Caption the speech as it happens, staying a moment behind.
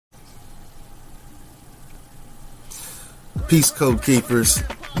Peace, Code Keepers.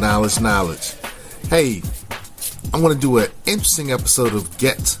 Knowledge. Hey, I want to do an interesting episode of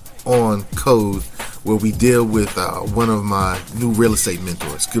Get On Code where we deal with one of my new real estate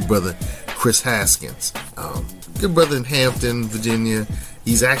mentors, good brother Chris Haskins. Good brother in Hampton, Virginia.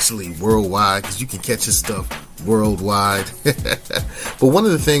 He's actually worldwide because you can catch his stuff worldwide. But one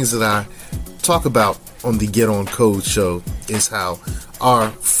of the things that I talk about on the Get On Code show is how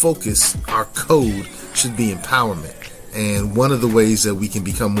our focus, our code should be empowerment. And one of the ways that we can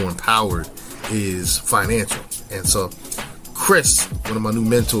become more empowered is financial. And so Chris, one of my new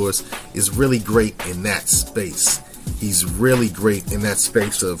mentors, is really great in that space. He's really great in that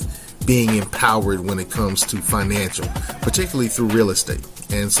space of being empowered when it comes to financial, particularly through real estate.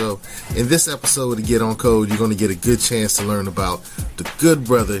 And so in this episode of Get On Code, you're going to get a good chance to learn about the good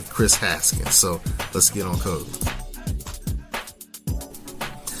brother, Chris Haskins. So let's get on code.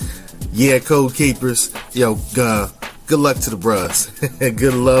 Yeah, Code Keepers. Yo, good luck to the bros.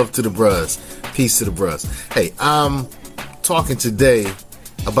 Good love to the bros. Peace to the bros. Hey, I'm talking today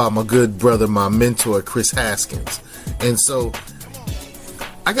about my good brother, my mentor, Chris Haskins. And so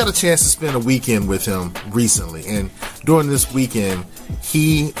I got a chance to spend a weekend with him recently. And during this weekend,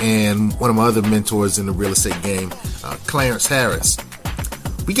 he and one of my other mentors in the real estate game, Clarence Harris,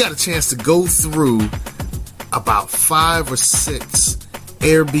 we got a chance to go through about 5 or 6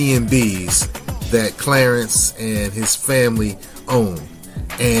 Airbnbs that Clarence and his family own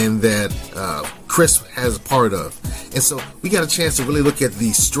and that Chris has a part of. And so we got a chance to really look at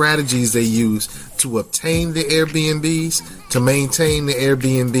the strategies they use to obtain the Airbnbs, to maintain the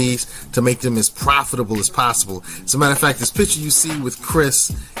Airbnbs, to make them as profitable as possible. As a matter of fact, this picture you see with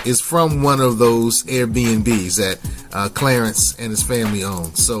Chris is from one of those Airbnbs that Clarence and his family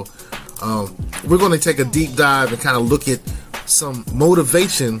own. So we're going to take a deep dive and kind of look at some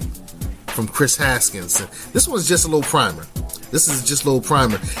motivation from Chris Haskins. This one's just a little primer. This is just a little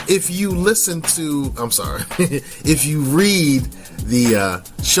primer. If you listen to, if you read the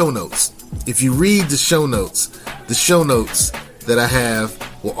show notes, the show notes that I have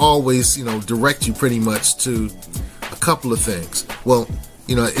will always, direct you pretty much to a couple of things. Well,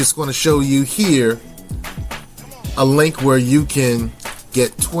 it's going to show you here a link where you can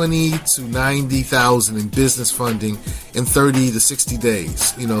get 20 to 90,000 in business funding in 30 to 60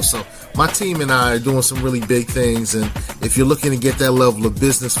 days. So my team and I are doing some really big things, and if you're looking to get that level of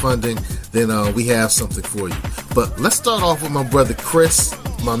business funding, then we have something for you. But let's start off with my brother Chris,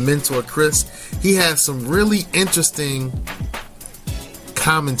 my mentor Chris. He has some really interesting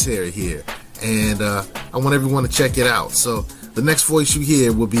commentary here, and I want everyone to check it out. So the next voice you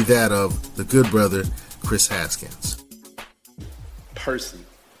hear will be that of the good brother Chris Haskins. Person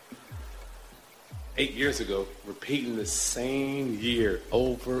 8 years ago, repeating the same year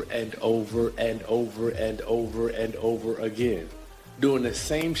over and over and over and over and over again, doing the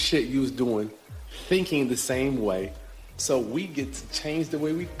same shit you was doing, thinking the same way, so we get to change the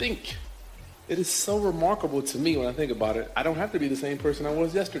way we think. It is so remarkable to me when I think about it. I don't have to be the same person I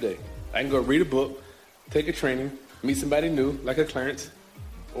was yesterday. I can go read a book, take a training, meet somebody new like a Clarence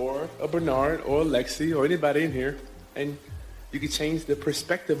or a Bernard or a Lexi or anybody in here, and you can change the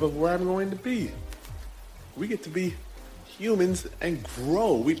perspective of where I'm going to be. We get to be humans and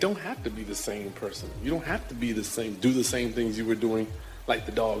grow. We don't have to be the same person. You don't have to be the same, do the same things you were doing, like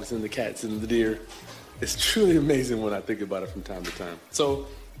the dogs and the cats and the deer. It's truly amazing when I think about it from time to time. So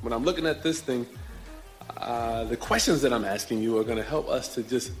when I'm looking at this thing, the questions that I'm asking you are going to help us to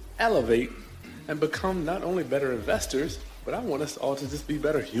just elevate and become not only better investors, but I want us all to just be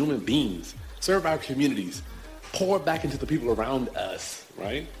better human beings, serve our communities, pour back into the people around us,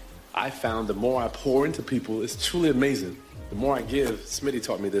 right? I found the more I pour into people, it's truly amazing. The more I give, Smitty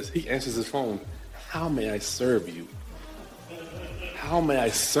taught me this. He answers his phone, how may I serve you? How may I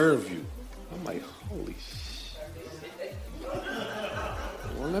serve you? I'm like, holy shit.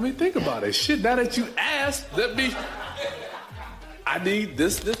 Well, let me think about it. Shit, now that you asked, I need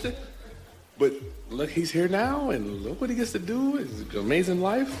this. But look, he's here now, and look what he gets to do. It's an amazing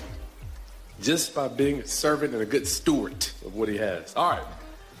life. Just by being a servant and a good steward of what he has. All right.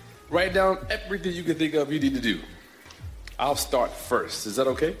 Write down everything you can think of you need to do. I'll start first. Is that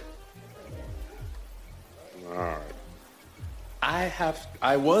okay? All right.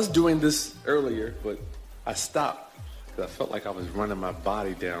 I was doing this earlier, but I stopped because I felt like I was running my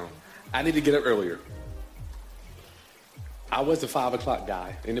body down. I need to get up earlier. I was the 5 o'clock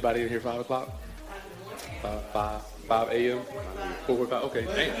guy. Anybody in here 5 o'clock? 5 a.m.? 4 5? Okay,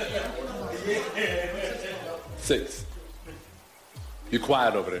 damn. 6. You're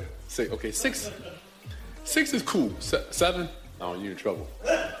quiet over there. 6. Okay, 6. 6 is cool. 7? Oh, you're in trouble.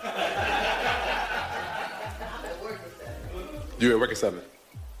 You're at work at 7.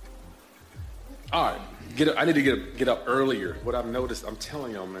 All right, get up. I need to get up earlier. What I've noticed, I'm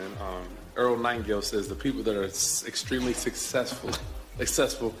telling y'all, man. Earl Nightingale says the people that are extremely successful,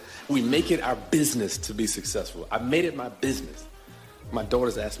 we make it our business to be successful. I made it my business. My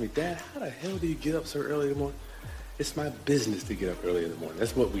daughters ask me, Dad, how the hell do you get up so early in the morning? It's my business to get up early in the morning.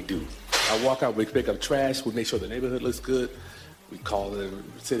 That's what we do. I walk out, we pick up trash, we make sure the neighborhood looks good. We call it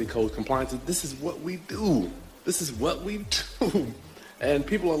city code compliance. This is what we do. This is what we do. And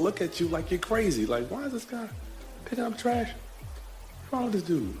people will look at you like you're crazy. Like, why is this guy picking up trash? What's wrong with this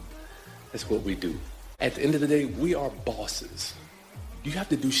dude? That's what we do. At the end of the day, we are bosses. You have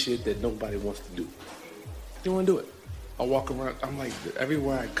to do shit that nobody wants to do. You want to do it. I walk around, I'm like,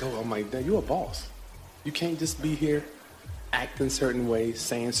 everywhere I go, I'm like, you're a boss. You can't just be here acting certain ways,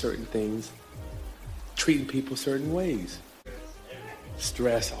 saying certain things, treating people certain ways.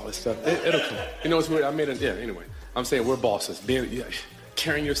 Stress, all this stuff. It'll come. You know what's weird? Anyway. I'm saying we're bosses.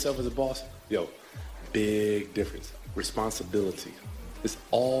 Carrying yourself as a boss, big difference. Responsibility. It's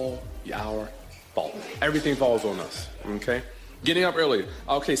all our fault. Everything falls on us, okay? Getting up early.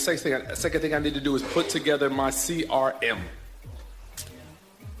 Okay, second thing I need to do is put together my CRM.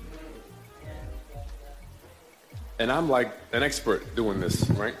 And I'm like an expert doing this,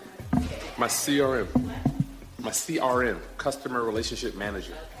 right? My CRM, Customer Relationship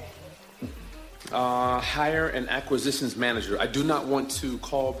Manager. Hire and Acquisitions Manager. I do not want to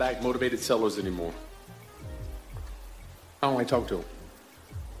call back motivated sellers anymore. I don't like talking to them.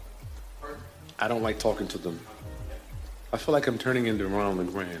 I don't like talking to them. I feel like I'm turning into Ronald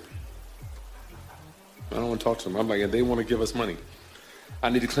McGrand. I don't want to talk to them. I'm like, they want to give us money. I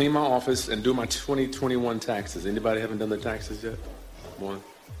need to clean my office and do my 2021 taxes. Anybody haven't done their taxes yet? 1,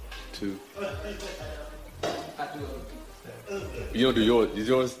 2. You don't do yours. Is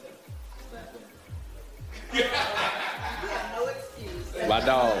yours? No excuse. My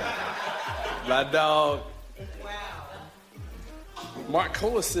dog. Wow. Mark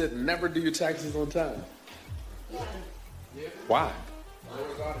Kohler said, never do your taxes on time. Why? I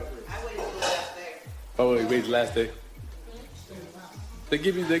waited till the last day. Oh, wait till the last day. They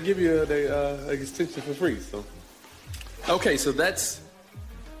give you the extension for free. So, okay, so that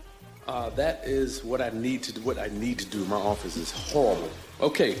is what I need to do. What I need to do. My office is horrible.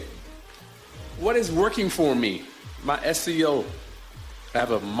 Okay, what is working for me? My SEO. I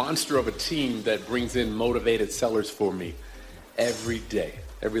have a monster of a team that brings in motivated sellers for me every day,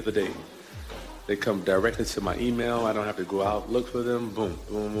 every other day. They come directly to my email. I don't have to go out, look for them. Boom,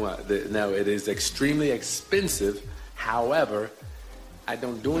 boom, boom. Now, it is extremely expensive. However, I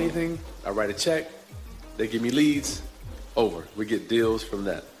don't do anything. I write a check. They give me leads. Over. We get deals from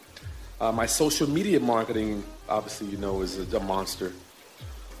that. My social media marketing, obviously, is a monster.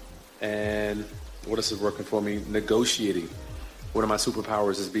 And what else is working for me? Negotiating. One of my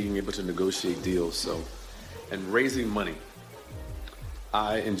superpowers is being able to negotiate deals. And raising money.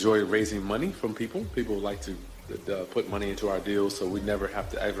 I enjoy raising money from people. People like to put money into our deals, so we never have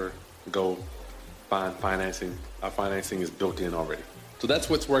to ever go find financing. Our financing is built in already. So that's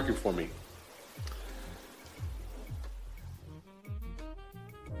what's working for me.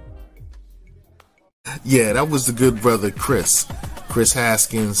 Yeah, that was the good brother Chris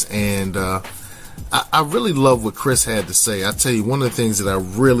Haskins, and I really love what Chris had to say. I tell you, one of the things that I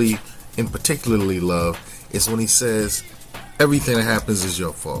really and particularly love is when he says everything that happens is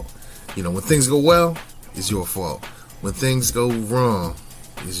your fault. When things go well, it's your fault. When things go wrong,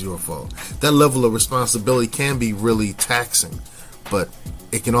 it's your fault. That level of responsibility can be really taxing, but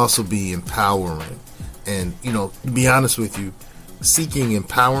it can also be empowering. And, to be honest with you, seeking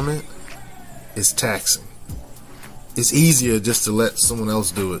empowerment is taxing. It's easier just to let someone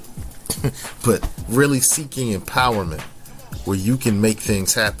else do it. But really seeking empowerment where you can make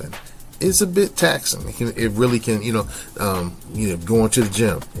things happen is a bit taxing. It really can, going to the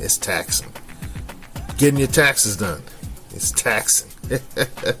gym, it's taxing. Getting your taxes done, it's taxing.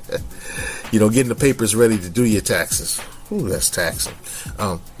 Getting the papers ready to do your taxes, ooh, that's taxing.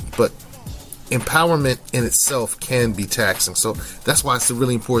 But empowerment in itself can be taxing. So that's why it's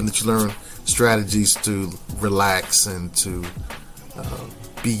really important that you learn strategies to relax and to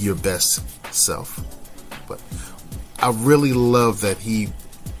be your best self. But I really love that he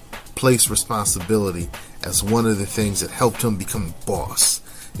placed responsibility as one of the things that helped him become a boss.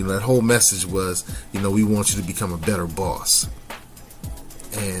 That whole message was, we want you to become a better boss.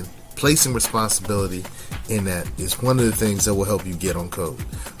 And placing responsibility in that is one of the things that will help you get on code.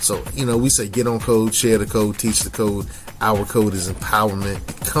 So, we say get on code, share the code, teach the code. Our code is empowerment.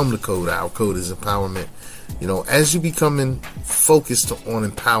 Become the code. Our code is empowerment. As you becoming focused on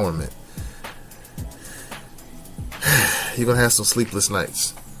empowerment, you're going to have some sleepless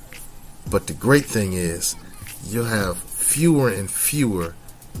nights. But the great thing is, you'll have fewer and fewer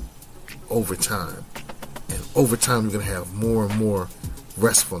over time. And over time, you're going to have more and more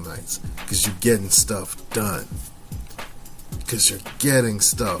restful nights because you're getting stuff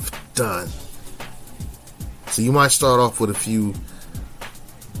done. So you might start off with a few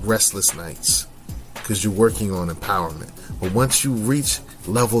restless nights because you're working on empowerment. But once you reach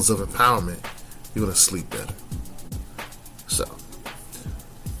levels of empowerment, you're going to sleep better. So,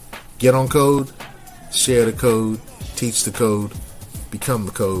 get on code, share the code, teach the code, become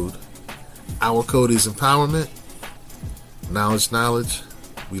the code. Our code is empowerment. Knowledge.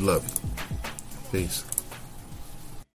 We love you. Peace.